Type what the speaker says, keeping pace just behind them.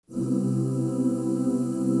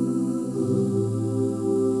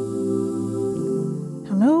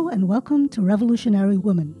welcome to Revolutionary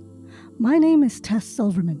Woman. My name is Tess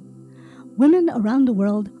Silverman. Women around the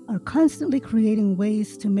world are constantly creating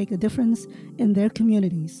ways to make a difference in their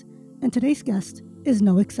communities, and today's guest is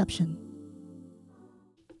no exception.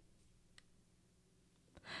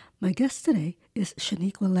 My guest today is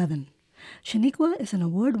Shanequa Levin. Shanequa is an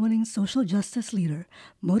award-winning social justice leader,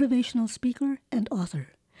 motivational speaker, and author.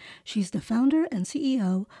 She's the founder and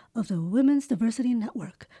CEO of the Women's Diversity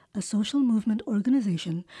Network, a social movement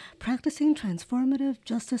organization practicing transformative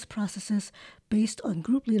justice processes based on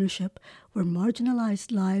group leadership where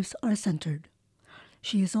marginalized lives are centered.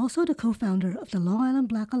 She is also the co-founder of the Long Island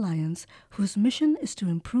Black Alliance, whose mission is to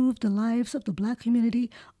improve the lives of the Black community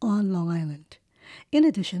on Long Island. In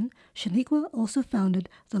addition, Shanequa also founded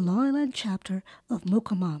the Long Island chapter of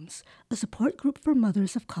Mocha Moms, a support group for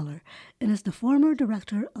mothers of color, and is the former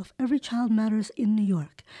director of Every Child Matters in New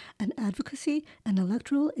York, an advocacy and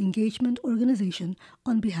electoral engagement organization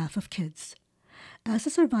on behalf of kids. As a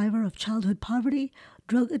survivor of childhood poverty,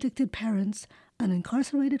 drug-addicted parents, an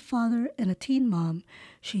incarcerated father, and a teen mom,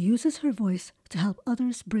 she uses her voice to help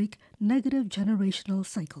others break negative generational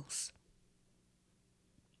cycles.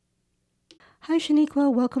 Hi,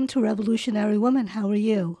 Shanequa. Welcome to Revolutionary Woman. How are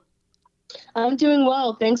you? I'm doing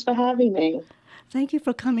well. Thanks for having me. Thank you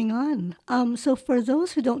for coming on. So for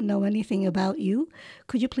those who don't know anything about you,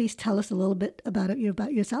 could you please tell us a little bit about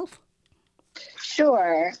yourself?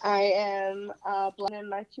 Sure. I am Black and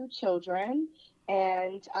my two children,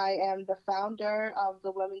 and I am the founder of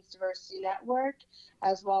the Women's Diversity Network,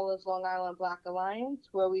 as well as Long Island Black Alliance,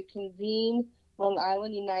 where we convene Long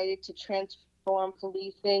Island United to transform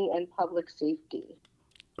policing and public safety.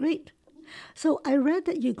 Great. So I read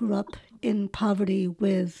that you grew up in poverty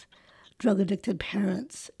with drug-addicted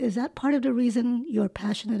parents. Is that part of the reason you're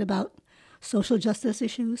passionate about social justice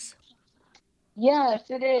issues? Yes,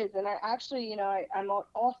 it is. And I actually, I'm an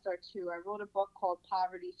author too. I wrote a book called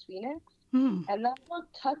Poverty's Phoenix, Hmm. and that book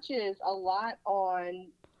touches a lot on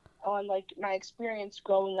like my experience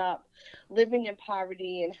growing up, living in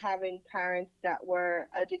poverty and having parents that were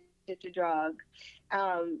addicted to drugs.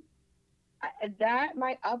 Um, that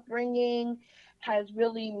my upbringing has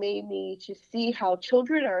really made me to see how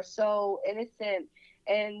children are so innocent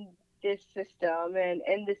in this system and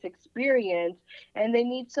in this experience, and they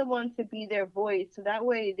need someone to be their voice so that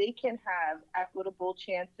way they can have equitable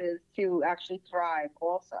chances to actually thrive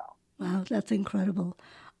also. Wow, that's incredible.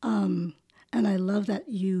 Um, and I love that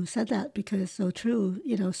you said that because it's so true.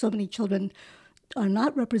 You know, so many children are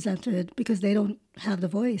not represented because they don't have the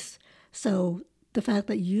voice. So the fact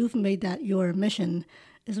that you've made that your mission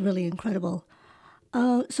is really incredible.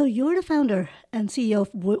 So you're the founder and CEO of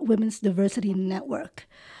Women's Diversity Network.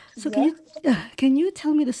 So can Yes. you can you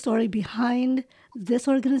tell me the story behind this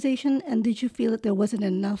organization? And did you feel that there wasn't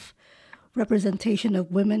enough representation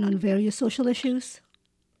of women on various social issues?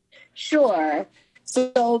 Sure.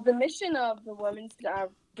 So the mission of the Women's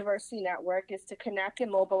Diversity Network is to connect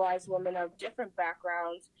and mobilize women of different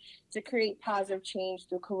backgrounds to create positive change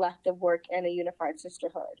through collective work and a unified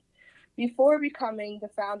sisterhood. Before becoming the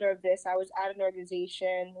founder of this, I was at an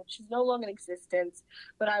organization which is no longer in existence,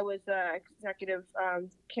 but I was executive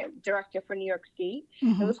director for New York State. It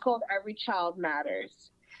Mm-hmm. was called Every Child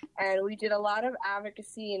Matters. And we did a lot of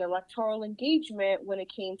advocacy and electoral engagement when it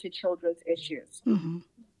came to children's issues. Mm-hmm.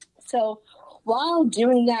 So while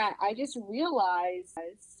doing that, I just realized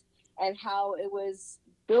and how it was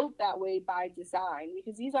built that way by design,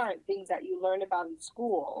 because these aren't things that you learn about in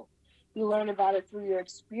school. You learn about it through your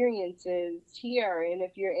experiences here. And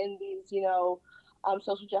if you're in these,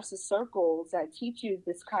 social justice circles that teach you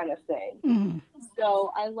this kind of thing. Mm-hmm.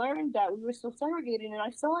 So I learned that we were still segregated, and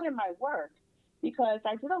I saw it in my work because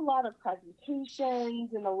I did a lot of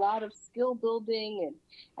presentations and a lot of skill building and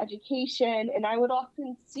education. And I would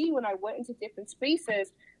often see when I went into different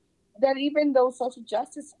spaces that even those social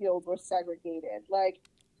justice fields were segregated. Like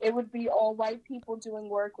it would be all white people doing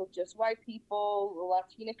work with just white people, the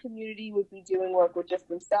Latina community would be doing work with just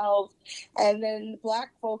themselves, and then Black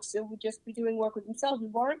folks it would just be doing work with themselves. We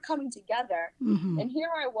weren't coming together. Mm-hmm. And here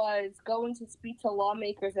I was going to speak to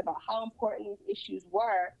lawmakers about how important these issues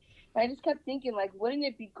were. And I just kept thinking, like, wouldn't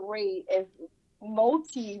it be great if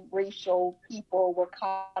multiracial people were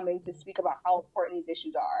coming to speak about how important these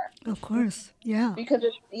issues are? Of course. Yeah. Because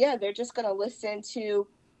they're just going to listen to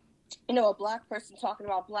a Black person talking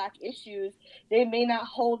about Black issues. They may not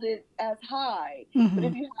hold it as high, but Mm-hmm.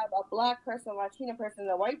 if you have a Black person, a Latina person,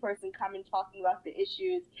 and a white person coming talking about the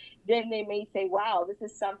issues, then they may say, wow, this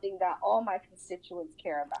is something that all my constituents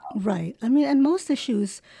care about. Right. I mean, and most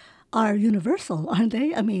issues are universal, aren't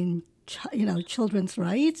they? I mean, children's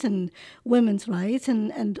rights and women's rights,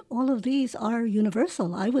 and all of these are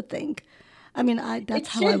universal, I would think. I mean, It that's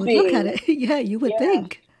how I should would look at be. it. Yeah, you would Yeah.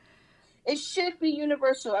 think. It should be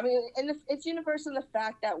universal. I mean, and it's universal in the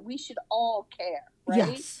fact that we should all care, right?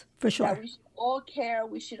 Yes, for That sure. we should all care.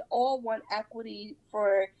 We should all want equity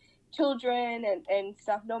for children and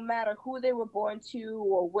stuff, no matter who they were born to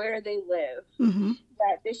or where they live. Mm-hmm.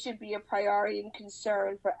 That this should be a priority and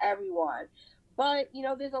concern for everyone. But,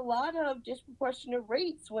 there's a lot of disproportionate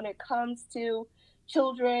rates when it comes to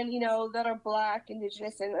children, that are Black,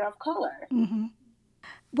 Indigenous, and of color. Mm-hmm.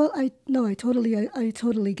 Well, I no, I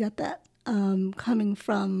totally get that. Coming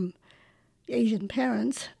from Asian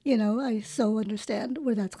parents, I so understand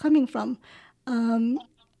where that's coming from. And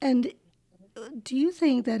do you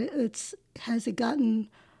think that has it gotten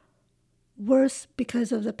worse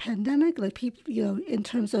because of the pandemic? Like people, in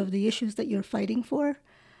terms of the issues that you're fighting for,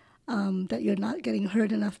 that you're not getting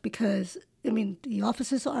heard enough because, I mean, the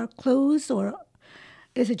offices are closed, or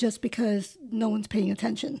is it just because no one's paying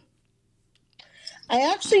attention?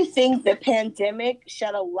 I actually think the pandemic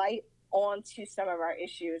shed a light onto some of our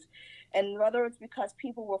issues. And whether it's because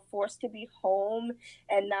people were forced to be home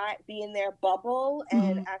and not be in their bubble and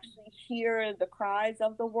Mm-hmm. actually hear the cries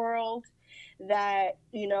of the world, that,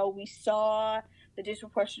 we saw the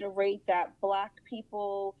disproportionate rate that Black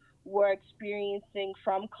people were experiencing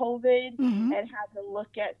from COVID Mm-hmm. and had to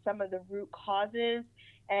look at some of the root causes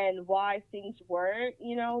and why things were,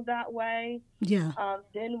 that way. Yeah.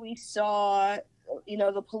 Then we saw,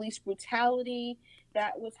 the police brutality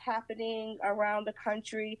that was happening around the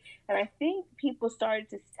country. And I think people started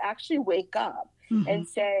to actually wake up Mm-hmm. and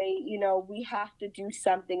say, we have to do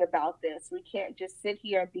something about this. We can't just sit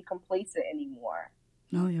here and be complacent anymore.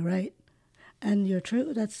 No, you're right. And you're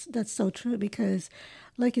true. That's so true because,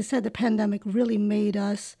 like you said, the pandemic really made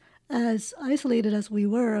us, as isolated as we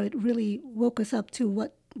were, it really woke us up to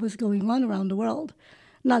what was going on around the world,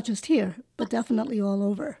 not just here, but definitely all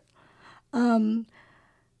over.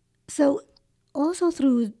 So, also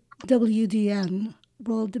through WDN,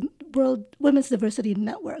 World Women's Diversity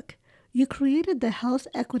Network, you created the Health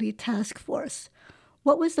Equity Task Force.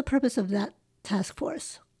 What was the purpose of that task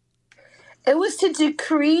force? It was to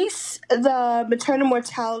decrease the maternal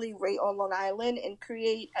mortality rate on Long Island and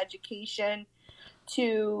create education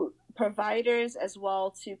to providers as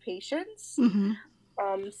well to patients. Mm-hmm.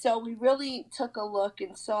 So we really took a look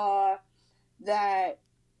and saw that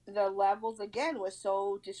the levels again was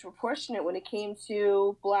so disproportionate when it came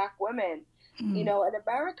to Black women. Mm. In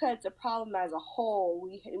America, it's a problem as a whole.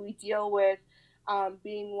 We deal with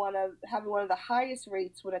being having one of the highest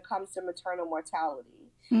rates when it comes to maternal mortality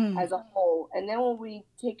Mm. as a whole. And then when we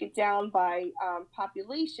take it down by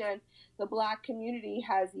population, the Black community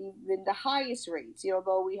has even the highest rates.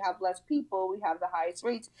 Though we have less people, we have the highest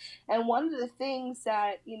rates. And one of the things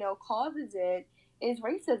that causes it is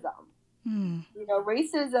racism. Mm.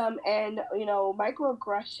 Racism and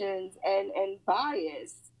microaggressions and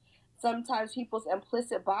bias. Sometimes people's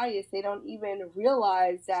implicit bias, they don't even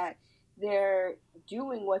realize that they're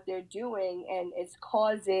doing what they're doing, and it's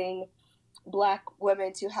causing Black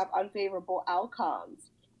women to have unfavorable outcomes.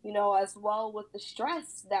 As well with the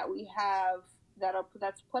stress that we have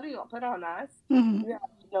that's put on us. Mm-hmm. You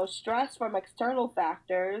have stress from external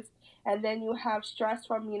factors, and then you have stress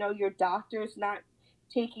from your doctors not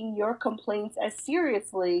taking your complaints as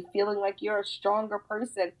seriously, feeling like you're a stronger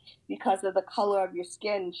person because of the color of your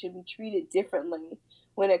skin and should be treated differently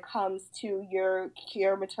when it comes to your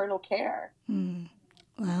maternal care. Mm.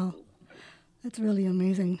 Wow. That's really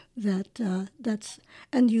amazing.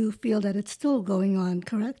 And you feel that it's still going on,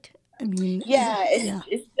 correct? I mean, Yeah, yeah.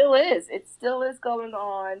 it still is. It still is going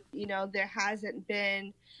on. There hasn't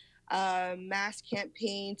been a mass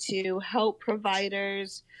campaign to help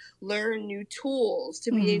providers learn new tools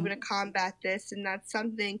to be Mm. able to combat this, and that's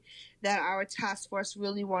something that our task force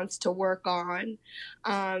really wants to work on.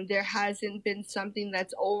 There hasn't been something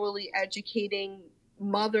that's overly educating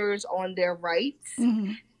mothers on their rights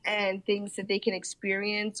Mm-hmm. and things that they can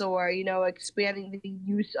experience, or expanding the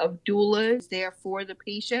use of doulas there for the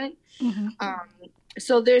patient. Mm-hmm. um,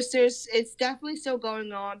 so there's it's definitely still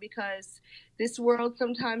going on because this world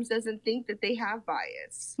sometimes doesn't think that they have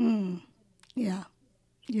bias. Mm. Yeah.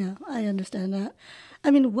 Yeah. I understand that.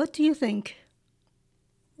 I mean, what do you think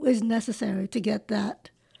is necessary to get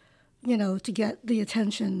that, to get the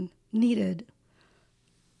attention needed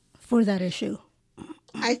for that issue?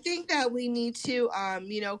 I think that we need to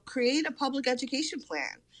create a public education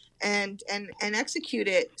plan and execute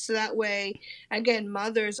it. So that way, again,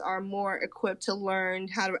 mothers are more equipped to learn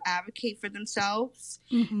how to advocate for themselves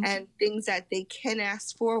and things that they can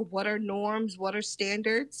ask for, what are norms, what are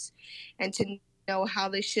standards, and to know how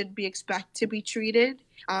they should be expected to be treated.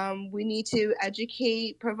 We need to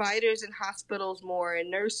educate providers and hospitals more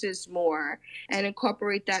and nurses more and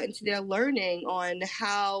incorporate that into their learning on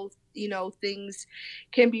how things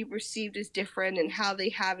can be perceived as different and how they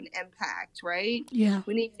have an impact, right? Yeah.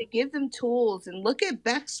 We need to give them tools and look at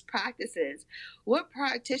best practices. What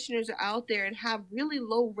practitioners are out there and have really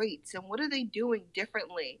low rates, and what are they doing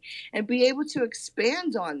differently, and be able to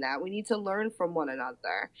expand on that. We need to learn from one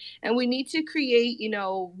another, and we need to create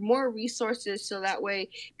more resources so that way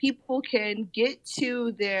people can get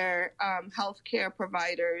to their healthcare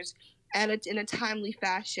providers and it's in a timely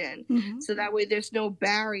fashion, so that way there's no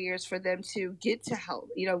barriers for them to get to help,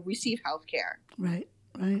 receive health care. Right,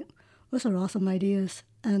 right. Those are awesome ideas.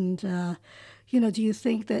 And, do you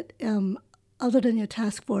think that other than your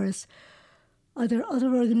task force, are there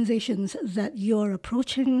other organizations that you're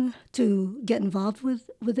approaching to get involved with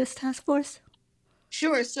this task force?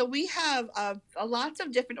 Sure. So we have lots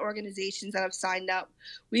of different organizations that have signed up.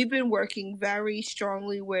 We've been working very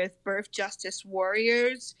strongly with Birth Justice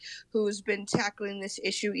Warriors, who's been tackling this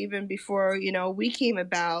issue even before we came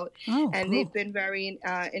about, Oh, and they've cool. been very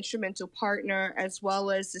instrumental partner, as well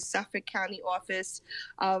as the Suffolk County Office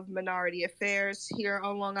of Minority Affairs here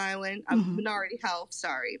on Long Island, Minority Health.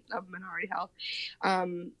 Sorry, of Minority Health.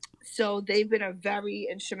 So they've been a very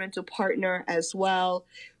instrumental partner as well.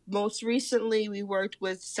 Most recently, we worked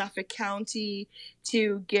with Suffolk County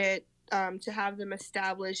to get to have them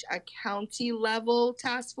establish a county level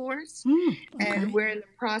task force. Okay. And we're in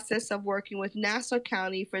the process of working with Nassau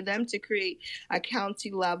County for them to create a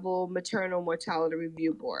county level maternal mortality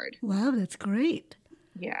review board. Wow, that's great.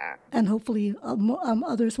 Yeah. And hopefully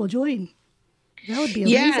others will join. That would be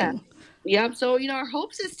Yeah. amazing. Yep. So our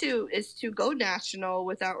hopes is to go national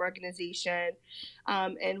with our organization,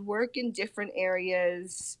 and work in different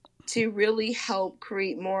areas to really help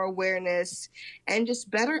create more awareness and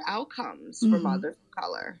just better outcomes for mothers of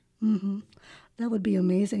color. That would be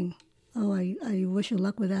amazing. Oh, I wish you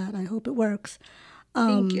luck with that. I hope it works.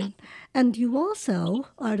 Thank you. And you also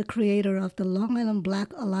are the creator of the Long Island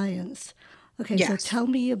Black Alliance. Okay, so Yes. tell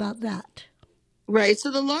me about that. Right.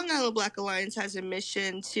 So the Long Island Black Alliance has a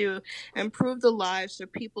mission to improve the lives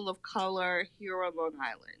of people of color here on Long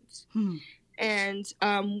Island. And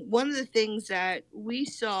one of the things that we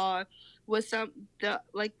saw was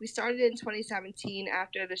we started in 2017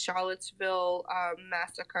 after the Charlottesville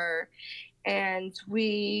massacre, and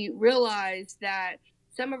we realized that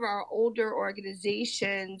some of our older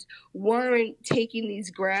organizations weren't taking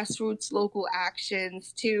these grassroots local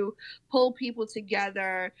actions to pull people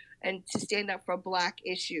together and to stand up for Black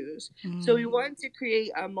issues. So we wanted to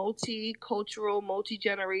create a multicultural,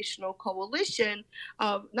 multi-generational coalition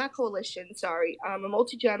of, not coalition, sorry, a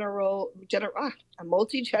multi-generational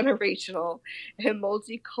and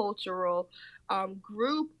multicultural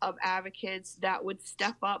group of advocates that would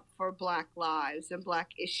step up for Black lives and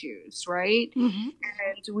Black issues, right?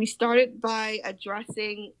 And we started by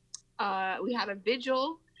addressing, we had a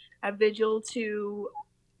vigil to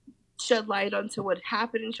shed light onto what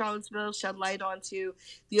happened in Charlottesville, shed light onto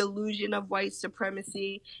the illusion of white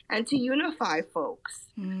supremacy, and to unify folks.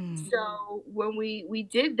 So when we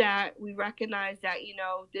did that, we recognized that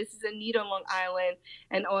this is a need on Long Island.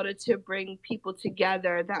 In order to bring people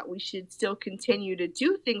together, that we should still continue to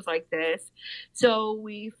do things like this. So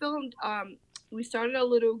we started a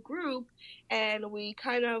little group, and we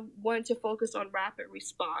kind of wanted to focus on rapid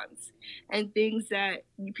response and things that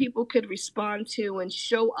people could respond to and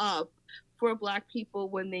show up for Black people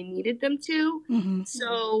when they needed them to.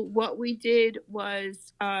 So what we did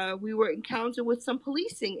was we were encountered with some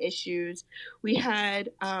policing issues. We had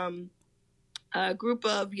a group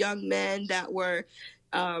of young men that were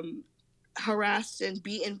harassed and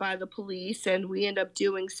beaten by the police, and we ended up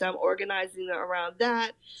doing some organizing around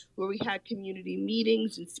that, where we had community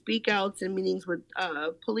meetings and speak outs and meetings with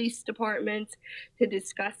police departments to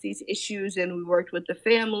discuss these issues, and we worked with the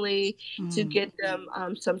family to get them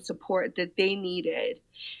some support that they needed.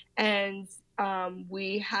 And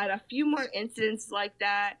we had a few more incidents like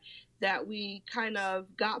that we kind of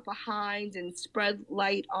got behind and spread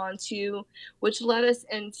light onto, which led us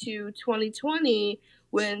into 2020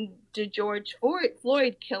 when the George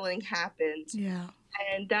Floyd killing happened. Yeah.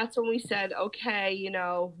 And that's when we said, okay,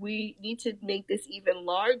 we need to make this even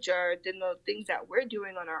larger than the things that we're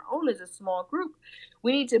doing on our own as a small group.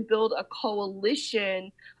 We need to build a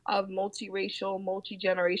coalition of multiracial,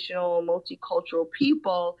 multi-generational, multicultural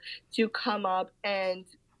people to come up and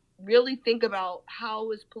really think about how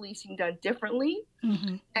was policing done differently.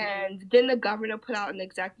 Mm-hmm. And then the governor put out an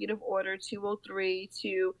executive order 203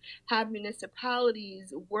 to have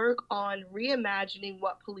municipalities work on reimagining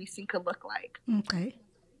what policing could look like. Okay.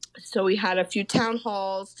 So we had a few town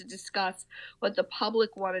halls to discuss what the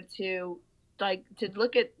public wanted to, like, to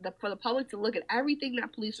look at the for the public to look at everything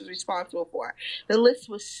that police was responsible for. The list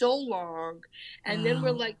was so long, and then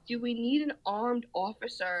we're Wow. like, do we need an armed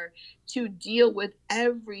officer to deal with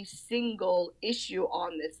every single issue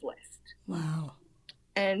on this list? Wow.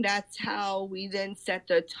 And that's how we then set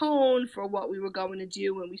the tone for what we were going to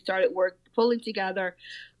do when we started pulling together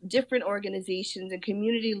different organizations and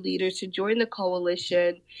community leaders to join the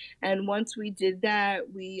coalition. And once we did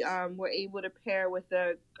that, we were able to pair with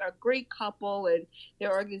a great couple and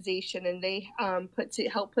their organization, and they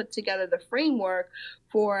help put together the framework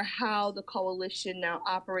for how the coalition now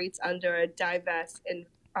operates under a divest and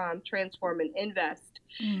transform and invest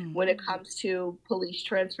Mm. when it comes to police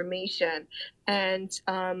transformation. And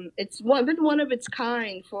been one of its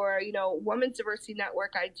kind for, Women's Diversity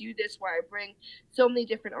Network. I do this where I bring so many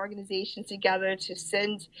different organizations together to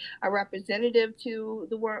send a representative to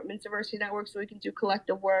the Women's Diversity Network so we can do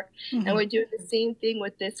collective work. And Mm-hmm. we're doing the same thing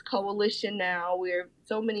with this coalition now, where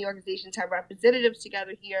so many organizations have representatives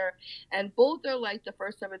together here, and both are like the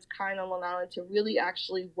first of its kind on Long Island to really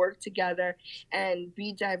actually work together and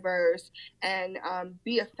be diverse and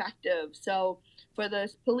be effective. So for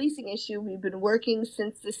the policing issue, we've been working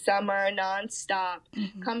since the summer nonstop,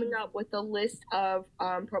 Mm-hmm. coming up with a list of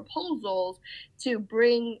proposals to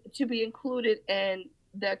be included in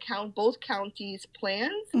both counties'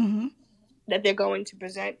 plans Mm-hmm. that they're going to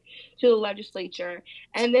present to the legislature,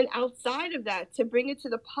 and then outside of that, to bring it to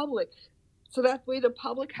the public. So that way, the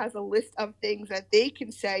public has a list of things that they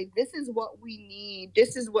can say, this is what we need.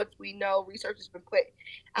 This is what we know. Research has been put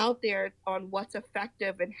out there on what's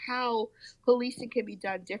effective and how policing can be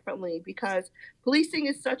done differently, because policing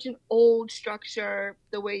is such an old structure.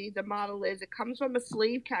 The way the model is, it comes from a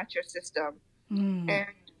slave catcher system. Mm. And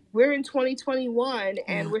we're in 2021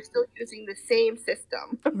 and Yeah. we're still using the same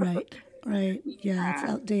system. Right. Right. Yeah, it's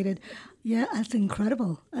Yeah. outdated. Yeah, that's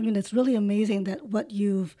incredible. I mean, it's really amazing that what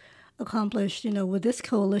you've accomplished, with this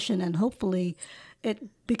coalition, and hopefully it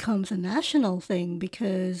becomes a national thing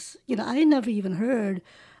because, I never even heard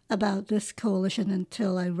about this coalition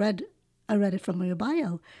until I read it from your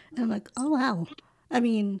bio. And I'm like, "Oh wow." I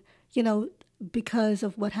mean, you know, because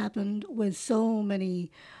of what happened with so many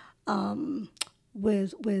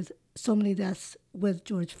with so many deaths with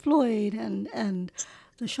George Floyd and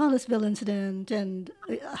the Charlottesville incident and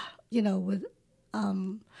with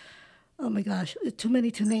oh my gosh, too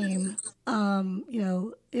many to name.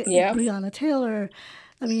 Yeah. Breonna Taylor.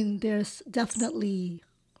 I mean, there's definitely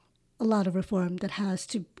a lot of reform that has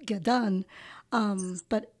to get done,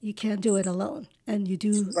 but you can't do it alone. And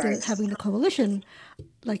Right. having the coalition,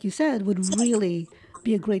 like you said, would really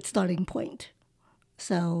be a great starting point.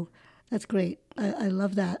 So that's great. I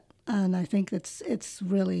love that, and I think it's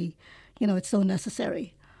really, it's so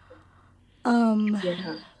necessary.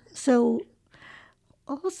 Yeah. So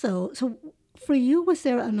so for you, was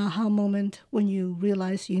there an aha moment when you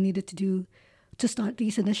realized you needed to start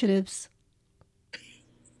these initiatives?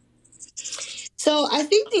 So I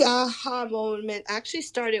think the aha moment actually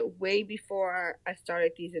started way before I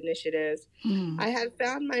started these initiatives. Mm, I had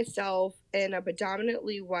found myself in a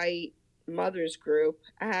predominantly white mothers group.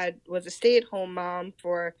 Was a stay-at-home mom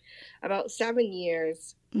for about 7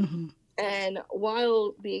 years. mm-hmm, And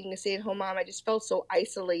while being a stay-at-home mom, I just felt so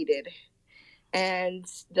isolated. And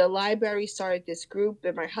the library started this group,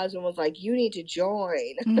 and my husband was like, "You need to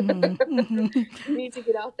join. mm-hmm, mm-hmm. You need to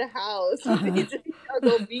get out the house. You Uh-huh. need to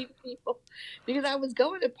go meet people." Because I was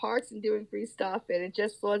going to parks and doing free stuff, and it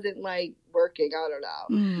just wasn't like working. I don't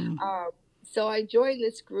Mm, know. So I joined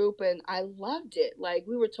this group, and I loved it. Like,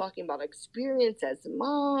 we were talking about experience as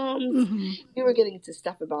moms. mm-hmm, We were getting into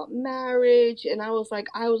stuff about marriage, and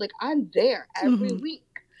I'm there every mm-hmm. week.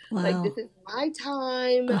 Like, Wow. this is my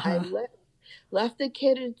time. I Uh-huh. left the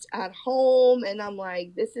kids at home, and I'm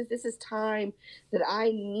like, this is time that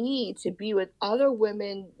I need to be with other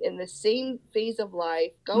women in the same phase of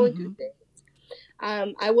life going through Mm-hmm. things.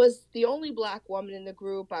 I was the only Black woman in the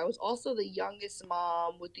group. I was also the youngest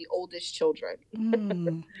mom with the oldest children.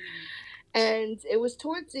 Mm, And it was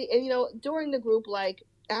towards the and during the group, like,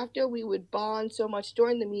 after we would bond so much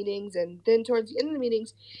during the meetings, and then towards the end of the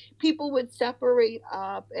meetings, people would separate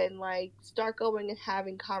up and like start going and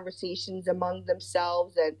having conversations among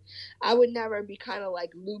themselves, and I would never be kind of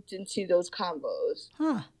like looped into those combos.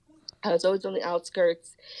 huh. I was always on the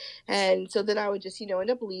outskirts. And so then I would just, end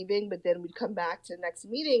up leaving, but then we'd come back to the next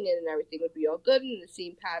meeting and everything would be all good and the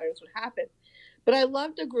same patterns would happen. But I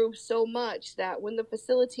loved the group so much that when the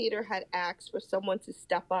facilitator had asked for someone to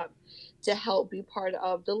step up to help be part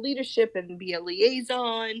of the leadership and be a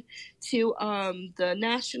liaison to the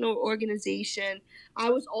national organization, I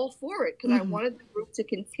was all for it because I wanted the group to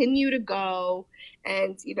continue to go.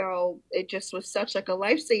 And, it just was such like a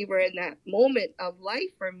lifesaver in that moment of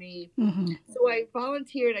life for me. So I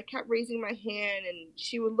volunteered. I kept raising my hand and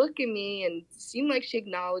she would look at me and seem like she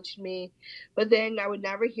acknowledged me. But then I would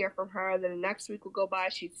never hear from her. Then the next week would go by.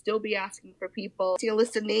 She'd still be asking for people, seeing a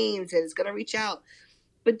list of names and is going to reach out.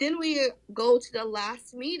 But then we go to the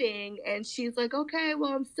last meeting and she's like, okay,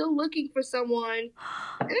 well, I'm still looking for someone.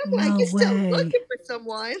 And I'm like, No you're still way. looking for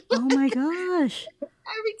someone? Oh my gosh.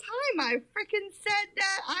 Every time I freaking said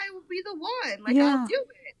that I would be the one. Like, I'll Yeah. do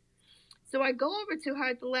it. So I go over to her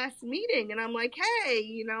at the last meeting and I'm like,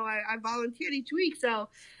 hey, I volunteered each week. So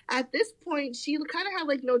at this point, she kind of had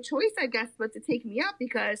like no choice, I guess, but to take me up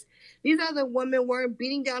because these other women weren't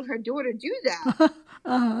beating down her door to do that.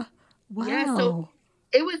 Yeah. So Wow.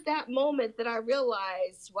 it was that moment that I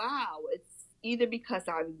realized, wow, it's either because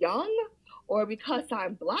I'm young or because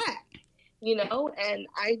I'm Black. And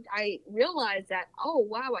I realized that, oh,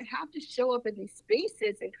 wow, I have to show up in these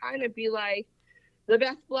spaces and kind of be like, the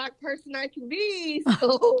best Black person I can be.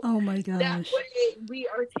 So Oh my that gosh. way we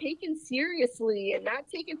are taken seriously and not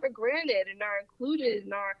taken for granted and are included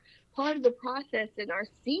and are part of the process and are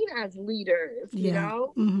seen as leaders. Yeah.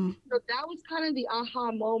 So that was kind of the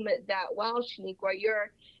aha moment that, wow, Shanequa,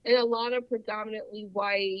 you're in a lot of predominantly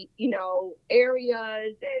white,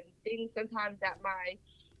 areas and things sometimes that my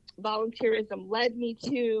volunteerism led me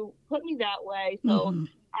to put me that way. So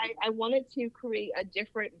I wanted to create a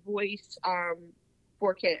different voice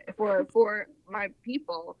for my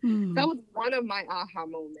people. That was one of my aha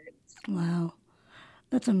moments. Wow.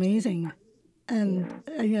 That's amazing. And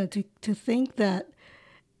to think that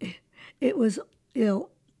it was, you know,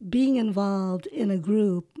 being involved in a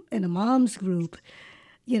group, in a mom's group,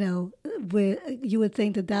 where you would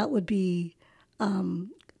think that that would be,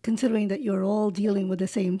 considering that you're all dealing with the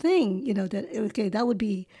same thing, that okay, that would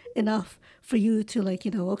be enough for you to like,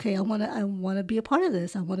 okay, I want to be a part of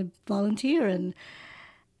this. I want to volunteer,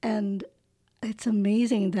 and it's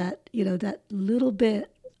amazing that that little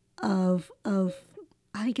bit of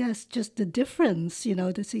I guess just the difference,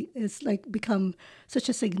 to see it's like become such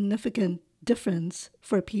a significant difference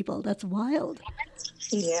for people. That's wild.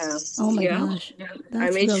 Yeah, Oh my yeah. gosh, I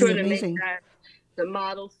that's made really sure to make amazing. that the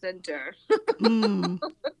model center.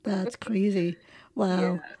 That's crazy.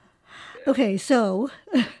 Wow. Yeah. Okay, so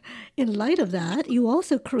in light of that, you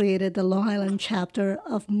also created the Long Island chapter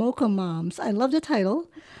of Mocha Moms. I love the title.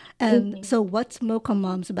 And Mhm. so, what's Mocha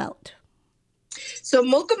Moms about? So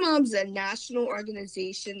Mocha Mom's a national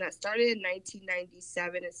organization that started in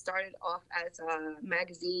 1997. It started off as a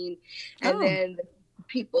magazine, and Oh. then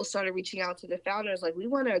people started reaching out to the founders like, we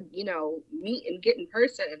want to, meet and get in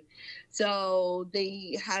person. So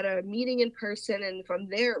they had a meeting in person, and from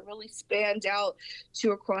there it really spanned out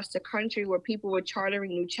to across the country where people were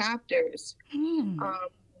chartering new chapters. Hmm. um,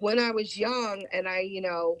 when I was young and I,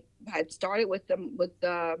 had started with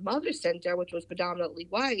the Mother Center, which was predominantly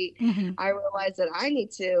white, Mm-hmm. I realized that I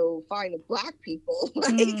need to find the Black people.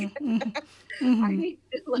 Like Mm-hmm. I Mm-hmm. need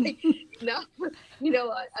to like enough,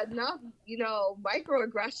 enough,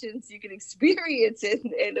 microaggressions you can experience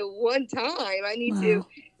in one time. I need to Wow.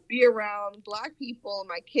 be around Black people.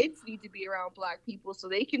 My kids need to be around Black people so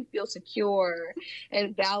they can feel secure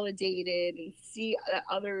and validated and see that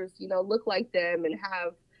others, look like them and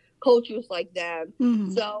have cultures like them.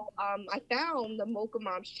 Mm-hmm. So I found the Mocha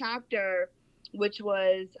Moms chapter, which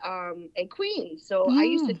was in Queens. So I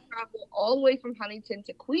used to Mm. travel all the way from Huntington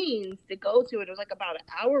to Queens to go to it. It was like about an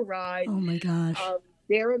hour ride Oh my gosh. um,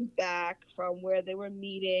 there and back from where they were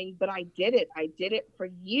meeting. But I did it. I did it for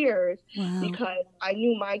years Wow. because I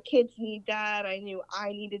knew my kids need that. I knew I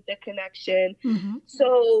needed the connection. Mm-hmm.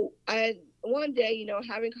 So one day,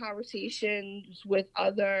 having conversations with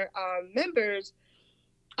other members,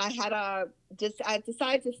 I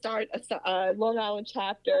decided to start a Long Island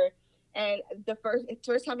chapter. And the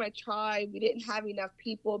first time I tried, we didn't have enough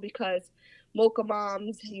people because Mocha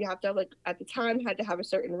Moms, you have to like at the time had to have a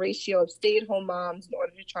certain ratio of stay-at-home moms in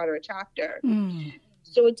order to charter a chapter. Mm.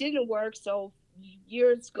 So it didn't work. So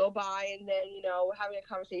years go by, and then we're having a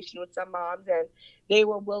conversation with some moms, and they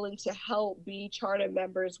were willing to help be charter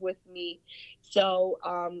members with me. So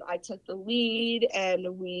I took the lead,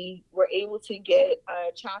 and we were able to get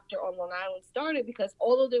a chapter on Long Island started, because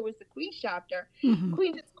although there was the Queens chapter, Mm-hmm.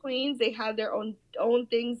 Queens is Queens. They have their own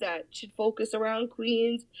things that should focus around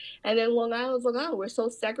Queens, and then Long Island's Long Island. We're so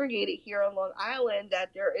segregated here on Long Island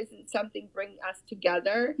that there isn't something bringing us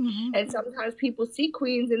together. Mm-hmm. And sometimes people see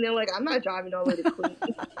Queens and they're like, I'm not driving all the way to Queens.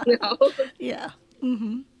 you know? Yeah.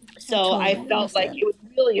 Mm-hmm. I So I totally felt like understand. it was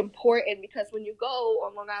really important, because when you go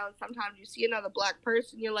on Long Island, sometimes you see another Black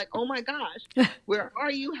person, you're like, oh my gosh, where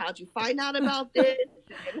are you? How'd you find out about this?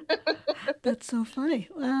 And That's so funny.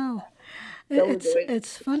 Wow. so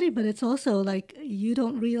It's funny, but it's also like you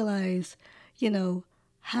don't realize, you know,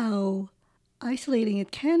 how isolating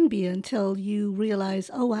it can be until you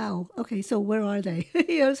realize, oh wow, okay, so where are they?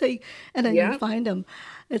 So and then you yeah. find them.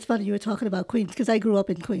 It's funny you were talking about Queens because I grew up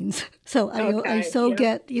in Queens, so I Okay. so Yeah.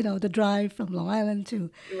 get the drive from Long Island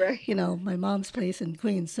to Right. my mom's place in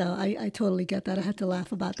Queens. So I totally get that. I had to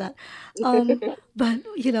laugh about that. But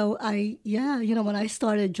when I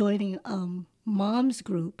started joining mom's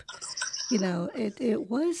group, it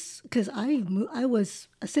was because I was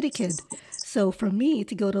a city kid, so for me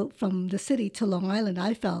to go to from the city to Long Island,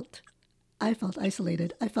 I felt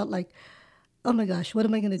isolated. I felt like, oh my gosh, what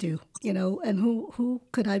am I going to do? And who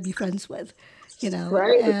could I be friends with?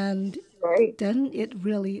 right. And Right. then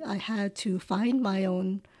I had to find my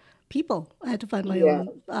own people. I had to find Yeah.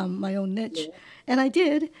 my own niche, Yeah. and I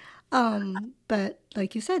did. But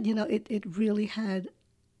like you said, it really had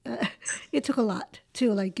it took a lot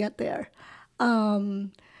to like get there.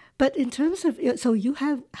 Um, but in terms of so you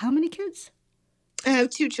have how many kids? I have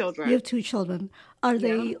two You children. have two children. Are Yeah.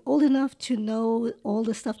 they old enough to know all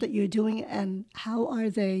the stuff that you're doing, and how are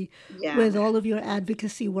they Yeah. with all of your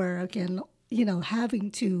advocacy work and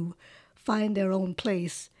having to find their own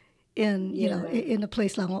place in Yeah. in a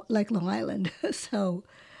place like Long Island? So,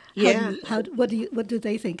 Yeah. what do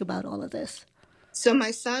they think about all of this? So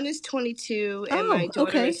my son is 22 and my Oh,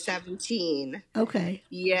 daughter is okay, 17. okay,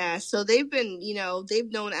 Yeah, so they've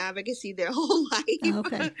known advocacy their whole life.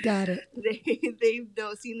 okay, got it. They've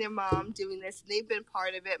seen their mom doing this. They've been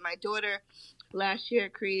part of it. My daughter last year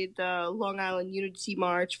created the Long Island Unity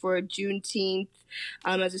March for Juneteenth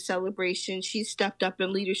as a celebration. She stepped up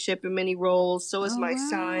in leadership in many roles. So is Oh my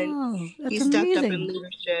son. wow, He that's stepped up in amazing.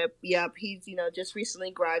 leadership. Yep, he's just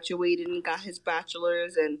recently graduated and got his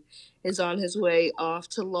bachelor's and is on his way off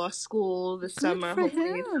to law school this Good summer. for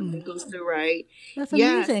Hopefully, if everything him. goes through right. That's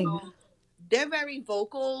Yeah, amazing. so they're very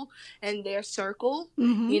vocal in their circle,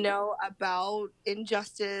 Mm-hmm. about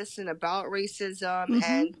injustice and about racism, Mm-hmm.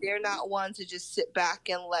 and they're not one to just sit back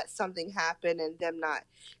and let something happen and them not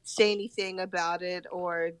say anything about it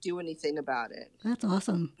or do anything about it. That's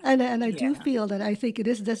awesome. And I do Yeah. feel that I think it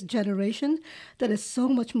is this generation that is so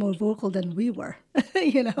much more vocal than we were,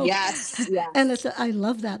 you know. Yes. And Yes. I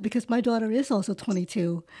love that because my daughter is also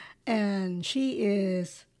 22 and she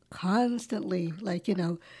is constantly like,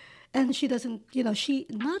 and she doesn't, she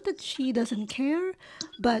not that she doesn't care,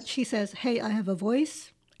 but she says, "Hey, I have a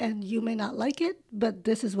voice and you may not like it, but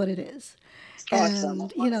this is what it is." Awesome.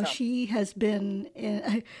 And Awesome. she has been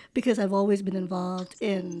because I've always been involved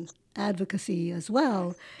in advocacy as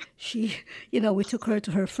well. She, we took her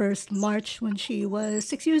to her first march when she was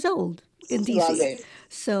 6 years old in Love DC. it.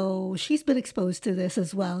 So she's been exposed to this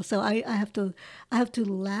as well. So I have to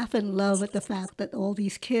laugh and love at the fact that all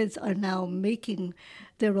these kids are now making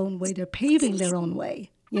their own way. They're paving their own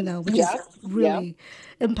way, which is Yep. Yep. really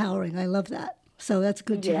empowering. I love that. So that's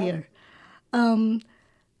good to Yeah. hear.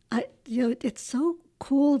 It's so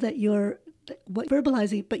cool that you're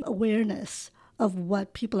verbalizing, but awareness of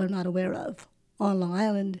what people are not aware of on Long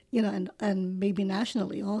Island, and maybe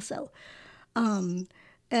nationally also.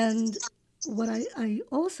 And what I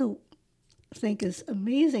also think is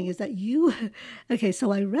amazing is that okay,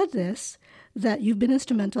 so I read this, that you've been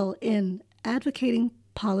instrumental in advocating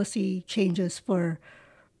policy changes for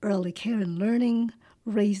early care and learning,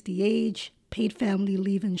 raise the age, paid family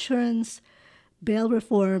leave insurance, bail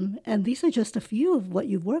reform, and these are just a few of what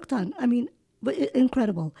you've worked on. I mean,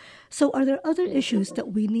 incredible. So, are there other issues that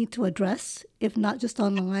we need to address, if not just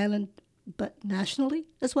on Long Island, but nationally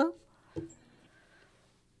as well?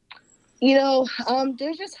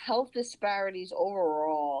 There's just health disparities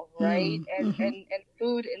overall, right? And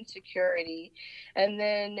food insecurity. And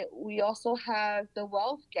then we also have the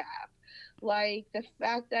wealth gap. Like the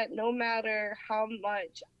fact that no matter how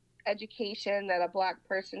much education that a Black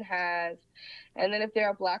person has, and then if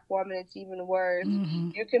they're a Black woman, it's even worse.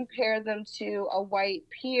 You compare them to a white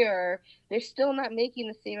peer, they're still not making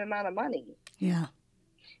the same amount of money. Yeah.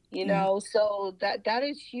 Yeah. So that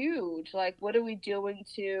is huge. Like, what are we doing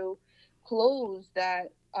to close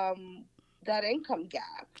that income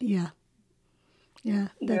gap? Yeah. Yeah.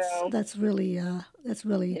 You know, That's really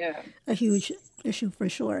yeah. a huge issue for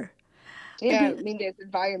sure. I Yeah, I mean, mean, there's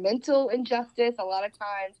environmental injustice. A lot of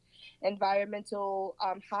times, environmental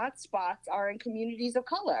hotspots are in communities of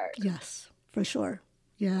color. yes, for sure.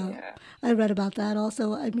 Yeah, Yeah. I read about that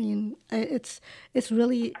also. I mean, it's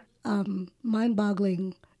really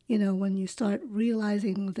mind-boggling, when you start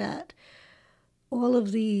realizing that all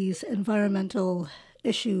of these environmental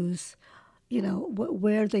issues,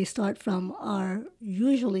 where they start from are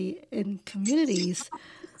usually in communities,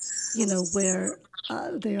 where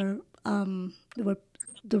they are where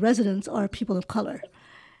the residents are people of color,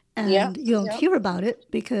 Yep. and you don't Yep. hear about it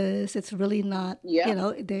because it's really not,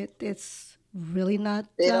 Yep. it's really not,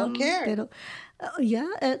 They don't they care. don't,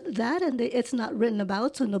 yeah, that, and it's not written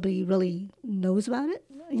about, so nobody really knows about it,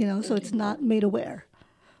 so it's Mhm. not made aware.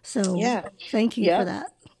 So Yeah. thank you for Yep.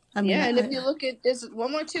 that. I mean, Yeah, and if I you look at there's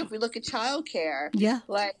one more too. If we look at childcare, yeah.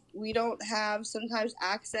 like we don't have sometimes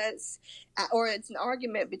access, or it's an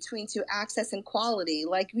argument between two access and quality.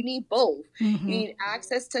 Like we need both. You Mm-hmm. need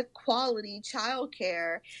access to quality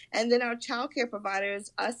childcare, and then our childcare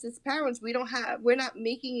providers, us as parents, we're not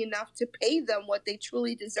making enough to pay them what they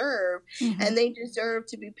truly deserve, Mm-hmm. and they deserve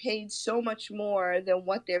to be paid so much more than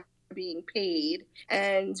what they're being paid.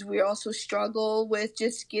 And we also struggle with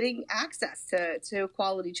just getting access to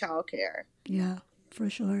quality childcare. Yeah, for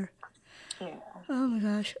sure. Yeah. Oh my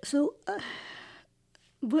gosh. So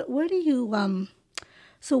where do you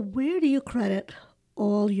so where do you credit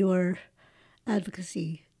all your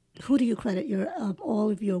advocacy? Who do you credit your all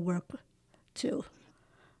of your work to?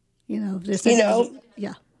 If there's You anyone, know,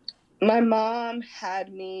 yeah. my mom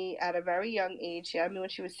had me at a very young age. She had me when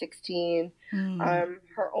she was 16. Mm.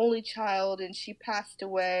 Her only child, and she passed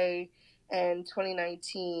away in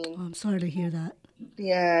 2019. Oh, I'm sorry to hear that.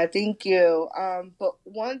 Yeah, thank you. But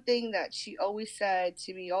one thing that she always said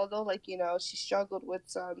to me, although, like, she struggled with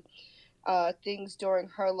some things during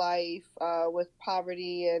her life with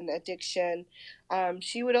poverty and addiction,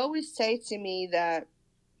 she would always say to me that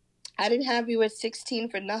I didn't have you at 16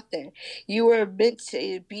 for nothing. You were meant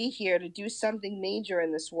to be here to do something major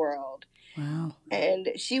in this world. Wow. And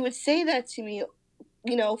she would say that to me,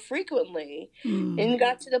 frequently. Mm. And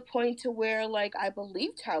got to the point to where, like, I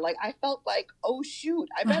believed her. Like, I felt like, oh, shoot,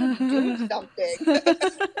 I better be doing something.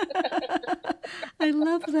 I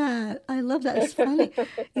love that. I love that. It's funny.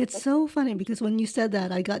 It's so funny because when you said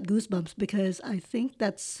that, I got goosebumps because I think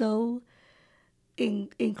that's so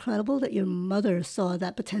incredible that your mother saw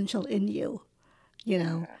that potential in you.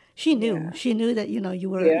 Yeah. She knew. Yeah. She knew that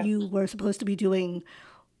Yeah. you were supposed to be doing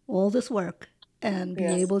all this work and be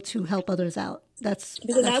Yeah. able to help others out. Because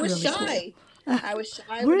I That's was really cool. shy. I was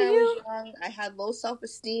shy Were when I was you young. I had low self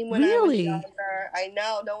esteem when I was really? younger. I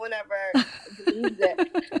know no one ever believes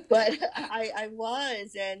it, but I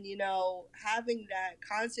was, and having that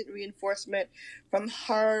constant reinforcement from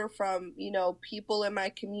her, from people in my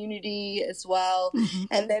community as well, Mm-hmm.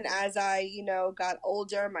 and then as I got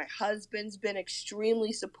older, my husband's been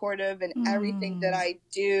extremely supportive in everything that Mm. I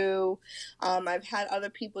do. I've had other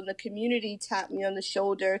people in the community tap me on the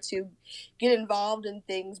shoulder to get involved in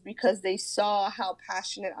things because they saw how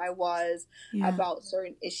passionate I was Yeah, about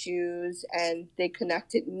certain issues, and they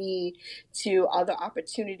connected me to other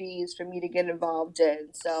opportunities for me to get involved in.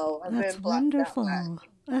 So I've that's been blessed that wonderful. way.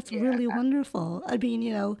 That's Yeah. really wonderful. I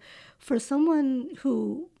mean, for someone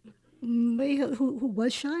who who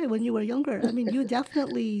was shy when you were younger, I mean, you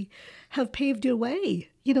definitely have paved your way.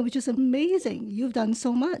 Which is amazing. You've done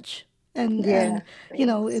so much, and Yeah.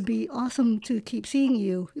 Thanks. it'd be awesome to keep seeing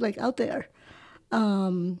you like out there.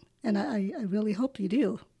 And I really hope you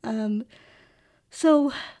do.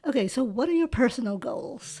 So, okay, so what are your personal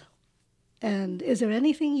goals? And is there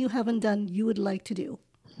anything you haven't done you would like to do?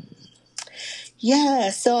 Yeah.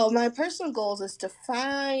 So my personal goals is to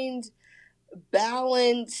find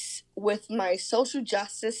balance with my social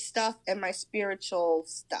justice stuff and my spiritual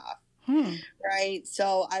stuff. Hmm. Right?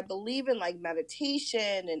 So I believe in like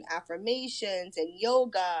meditation and affirmations and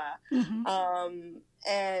yoga. Mm-hmm.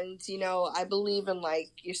 And I believe in like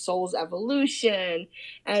your soul's evolution.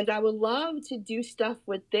 And I would love to do stuff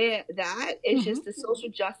with that. It's Mm-hmm. just the social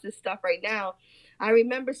justice stuff right now. I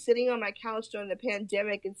remember sitting on my couch during the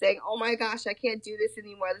pandemic and saying, oh my gosh, I can't do this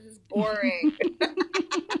anymore. This is boring.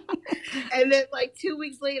 And then like 2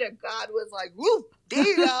 weeks later, God was like, woo, there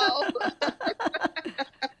you go.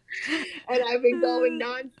 And I've been going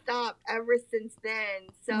nonstop ever since then.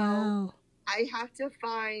 So Wow. I have to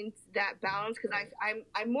find that balance because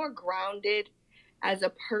I'm more grounded as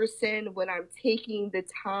a person when I'm taking the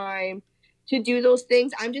time to do those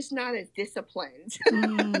things. I'm just not as disciplined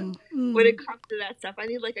when it comes to that stuff. I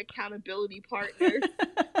need like accountability partners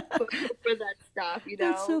for that stuff, you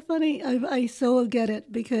That's so know? funny. I so get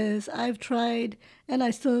it because I've tried and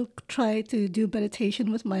I still try to do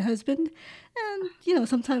meditation with my husband. And,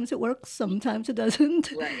 sometimes it works, sometimes it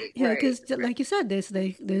doesn't. Right, Because right. like you said,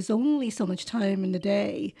 there's only so much time in the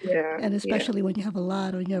day. Yeah, And yeah. especially when you have a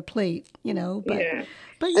lot on your plate, but Yeah.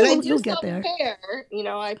 but And I you'll do get self there. care. You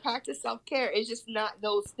know, I practice self care. It's just not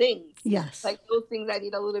those things. Yes. Like those things, I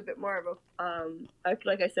need a little bit more of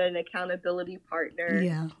like I said, an accountability partner.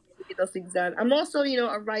 Yeah. To get those things done. I'm also,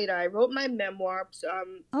 a writer. I wrote my memoir, Oh,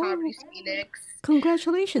 Poverty's Phoenix.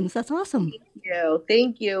 congratulations. That's awesome.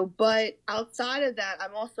 Thank you. But outside of that,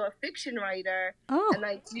 I'm also a fiction writer, Oh, and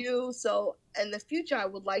I do so. In the future, I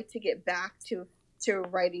would like to get back to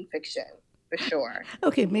writing fiction for sure.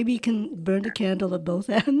 okay. Maybe you can burn the candle at both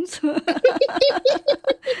ends.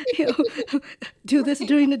 you do this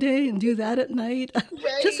during the day and do that at night. Just a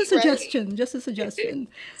Right, right. suggestion. Just a suggestion.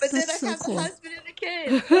 But then That's I so have a cool. husband and a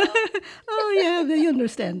kid, so Oh yeah, they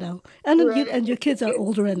understand now, and right. your kids are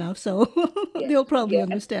older enough, so Yeah, they'll probably yeah,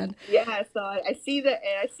 understand. yeah. So I see that,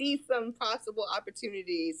 and I see some possible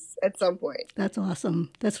opportunities at some point. That's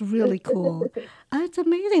awesome. That's really cool. It's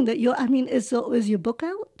amazing that you. I mean, is your book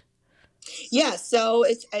out? Yeah, so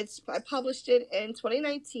it's I published it in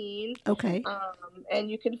 2019, Okay.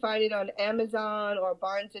 and you can find it on Amazon or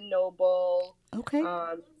Barnes and Noble. Okay.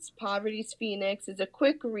 It's Poverty's Phoenix. It's a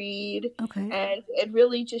quick read, Okay. and it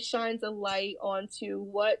really just shines a light onto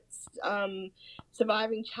what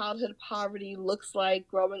surviving childhood poverty looks like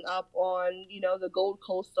growing up on the Gold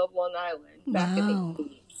Coast of Long Island back in the Wow.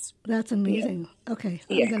 80s. That's Yeah, amazing. Okay,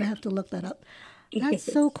 I'm yeah. gonna have to look that up. That's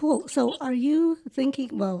so cool. So, are you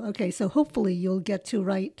thinking? Well, okay. So, hopefully, you'll get to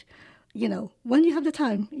write. When you have the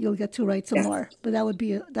time, you'll get to write some Yeah. more. But that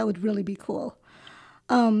would really be cool.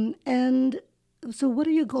 And so, what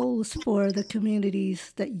are your goals for the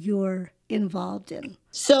communities that you're involved in?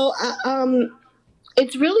 So,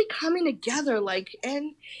 it's really coming together, like,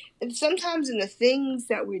 and sometimes in the things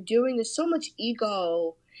that we're doing, there's so much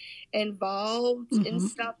ego involved in Mm-hmm.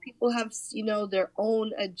 stuff. People have their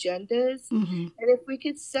own agendas, Mm-hmm. and if we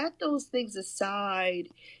could set those things aside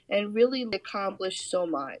and really accomplish so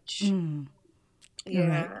much. Mm, you're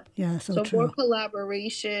right. Yeah, Yeah. So so more true.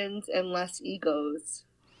 collaborations and less egos.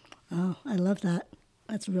 Oh, I love that.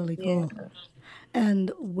 That's really Yeah. cool.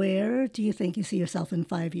 And where do you think you see yourself in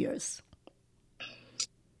 5 years?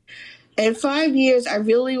 In 5 years, I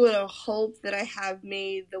really would have hoped that I have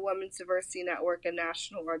made the Women's Diversity Network a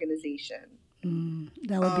national organization.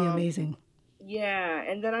 That would be Um, amazing. yeah,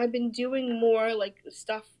 and then I've been doing more like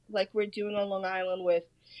stuff like we're doing on Long Island with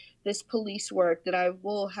this police work, that I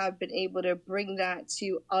will have been able to bring that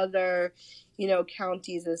to other,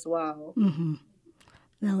 counties as well. Mm-hmm.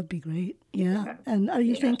 That would be great. Yeah. Yeah, And are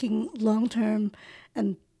you yeah. thinking long term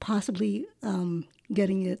and possibly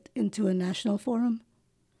getting it into a national forum?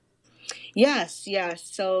 Yes, yes.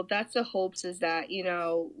 So that's the hopes, is that,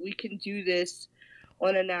 we can do this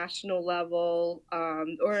on a national level,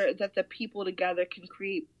 or that the people together can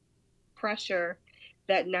create pressure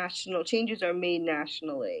that national changes are made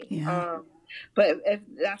nationally. Yeah. But if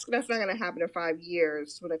that's not going to happen in 5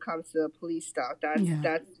 years when it comes to the police stuff. Yeah.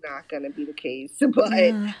 That's not going to be the case. But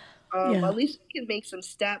Yeah. Yeah. at least we can make some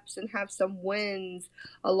steps and have some wins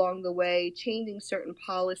along the way, changing certain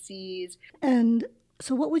policies. And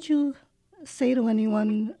so, what would you say to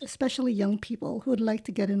anyone, especially young people, who would like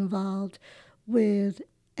to get involved with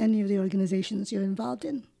any of the organizations you're involved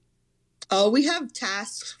in? Oh, we have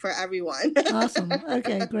tasks for everyone. Awesome.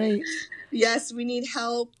 Okay, great. Yes, we need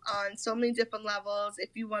help on so many different levels.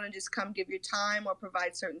 If you want to just come give your time or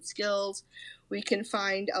provide certain skills, we can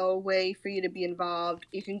find a way for you to be involved.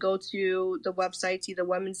 You can go to the website, either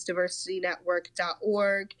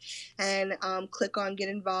womensdiversitynetwork.org, and click on Get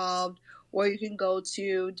Involved, or you can go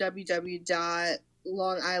to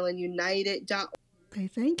www.longislandunited.org. Okay,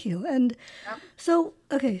 thank you. And so,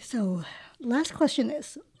 okay, so last question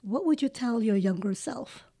is, what would you tell your younger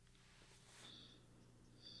self?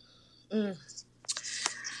 Mm.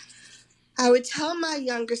 I would tell my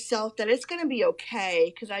younger self that it's going to be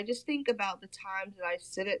okay, because I just think about the times that I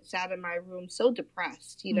sat in my room so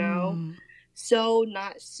depressed, so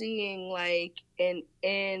not seeing like an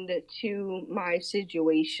end to my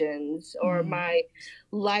situations or my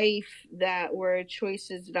life, that were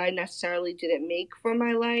choices that I necessarily didn't make for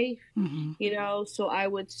my life, Mm-hmm. so I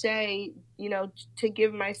would say, to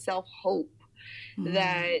give myself hope,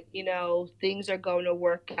 that, things are going to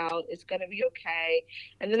work out. It's going to be okay.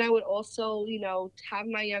 And then I would also, have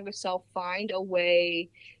my younger self find a way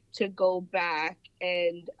to go back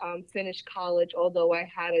and finish college, although I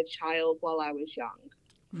had a child while I was young.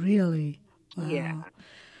 Really? Yeah. Wow.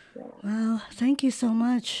 Yeah. Well, thank you so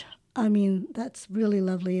much. I mean, that's really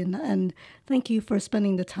lovely, and thank you for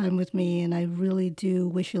spending the time with me. And I really do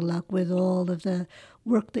wish you luck with all of the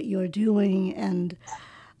work that you're doing. And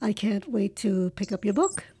I can't wait to pick up your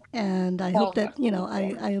book. And I hope Oh, that,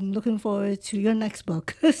 I am looking forward to your next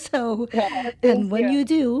book. So, yeah, thank and when you. you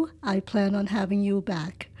do, I plan on having you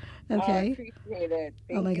back. I Okay? appreciate it.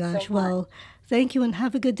 Oh Thank my you so gosh. much. Well, thank you and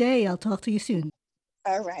have a good day. I'll talk to you soon.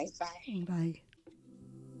 All right. Bye. Bye.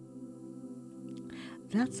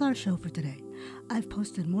 That's our show for today. I've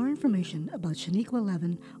posted more information about Shanequa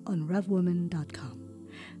Levin on RevWoman.com.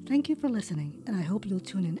 Thank you for listening, and I hope you'll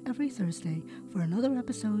tune in every Thursday for another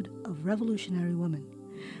episode of Revolutionary Woman.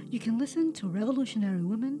 You can listen to Revolutionary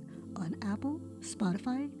Woman on Apple,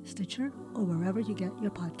 Spotify, Stitcher, or wherever you get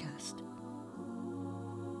your podcast.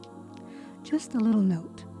 Just a little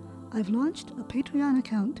note. I've launched a Patreon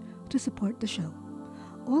account to support the show.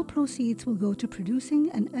 All proceeds will go to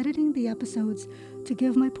producing and editing the episodes to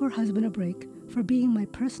give my poor husband a break for being my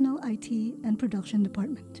personal IT and production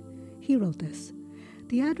department. He wrote this.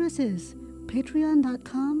 The address is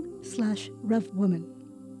patreon.com/revwoman.